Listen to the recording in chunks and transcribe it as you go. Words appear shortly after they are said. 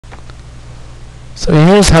So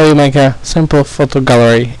here's how you make a simple photo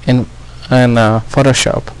gallery in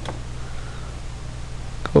Photoshop.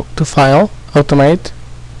 Go to File, Automate,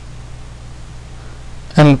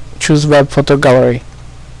 and choose Web Photo Gallery.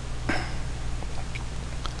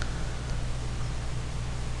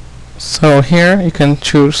 So here you can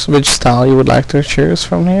choose which style you would like to choose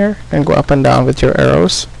from here, and go up and down with your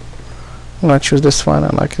arrows. I'm gonna choose this one, I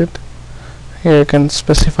like it. Here you can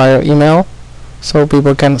specify your email, so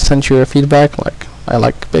people can send you a feedback, like I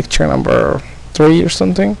like picture number 3 or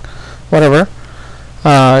something, whatever.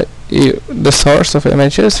 The source of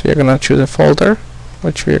images, we're gonna choose a folder,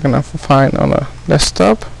 which we're gonna find on a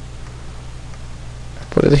desktop.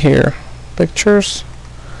 Put it here, pictures,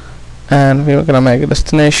 and we're gonna make a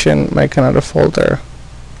destination, make another folder.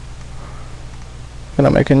 We're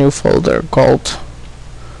gonna make a new folder called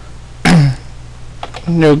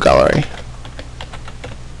New Gallery.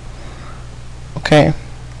 Okay,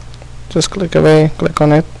 just click away, click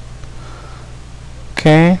on it.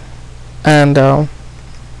 Okay, and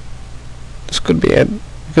this could be it.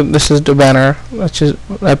 This is the banner which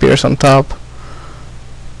appears on top.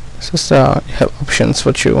 This is you have options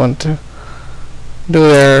what you want to do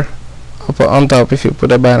there. Up on top, if you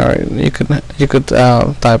put a banner, you could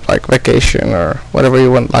type like vacation or whatever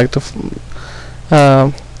you want, like to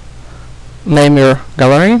name your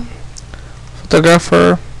gallery.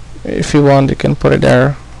 Photographer, if you want, you can put it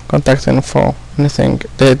there. Contact info, anything,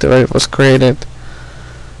 date where it was created.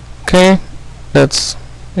 Okay,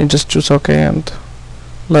 you just choose OK and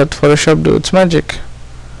let Photoshop do its magic.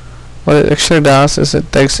 What it actually does is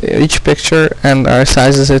it takes each picture and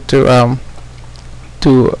resizes it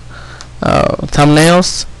to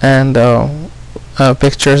thumbnails and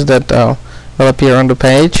pictures that will appear on the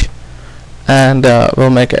page, and we'll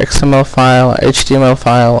make an XML file, HTML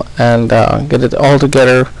file, and get it all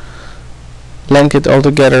together, link it all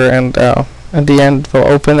together, and at the end we'll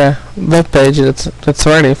open a web page that's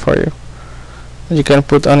ready for you. You can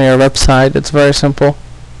put on your website. It's very simple,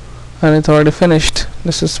 and it's already finished.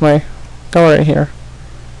 This is my gallery here.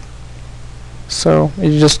 So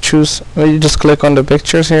you just click on the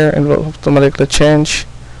pictures here, and it will automatically change.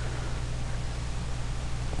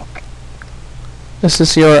 This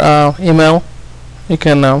is your email. You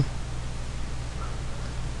can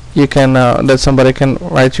that somebody can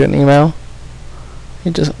write you an email.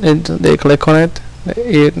 They click on it.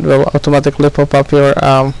 It will automatically pop up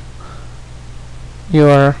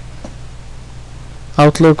your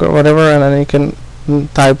Outlook or whatever, and then you can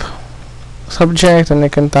type subject, and you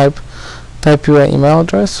can type your email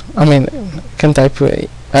address. You can type your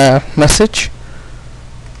message.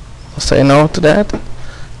 I'll say no to that,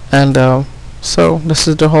 and so this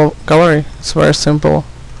is the whole gallery. It's very simple,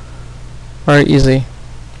 very easy.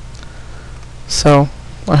 So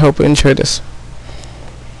I hope you enjoyed this.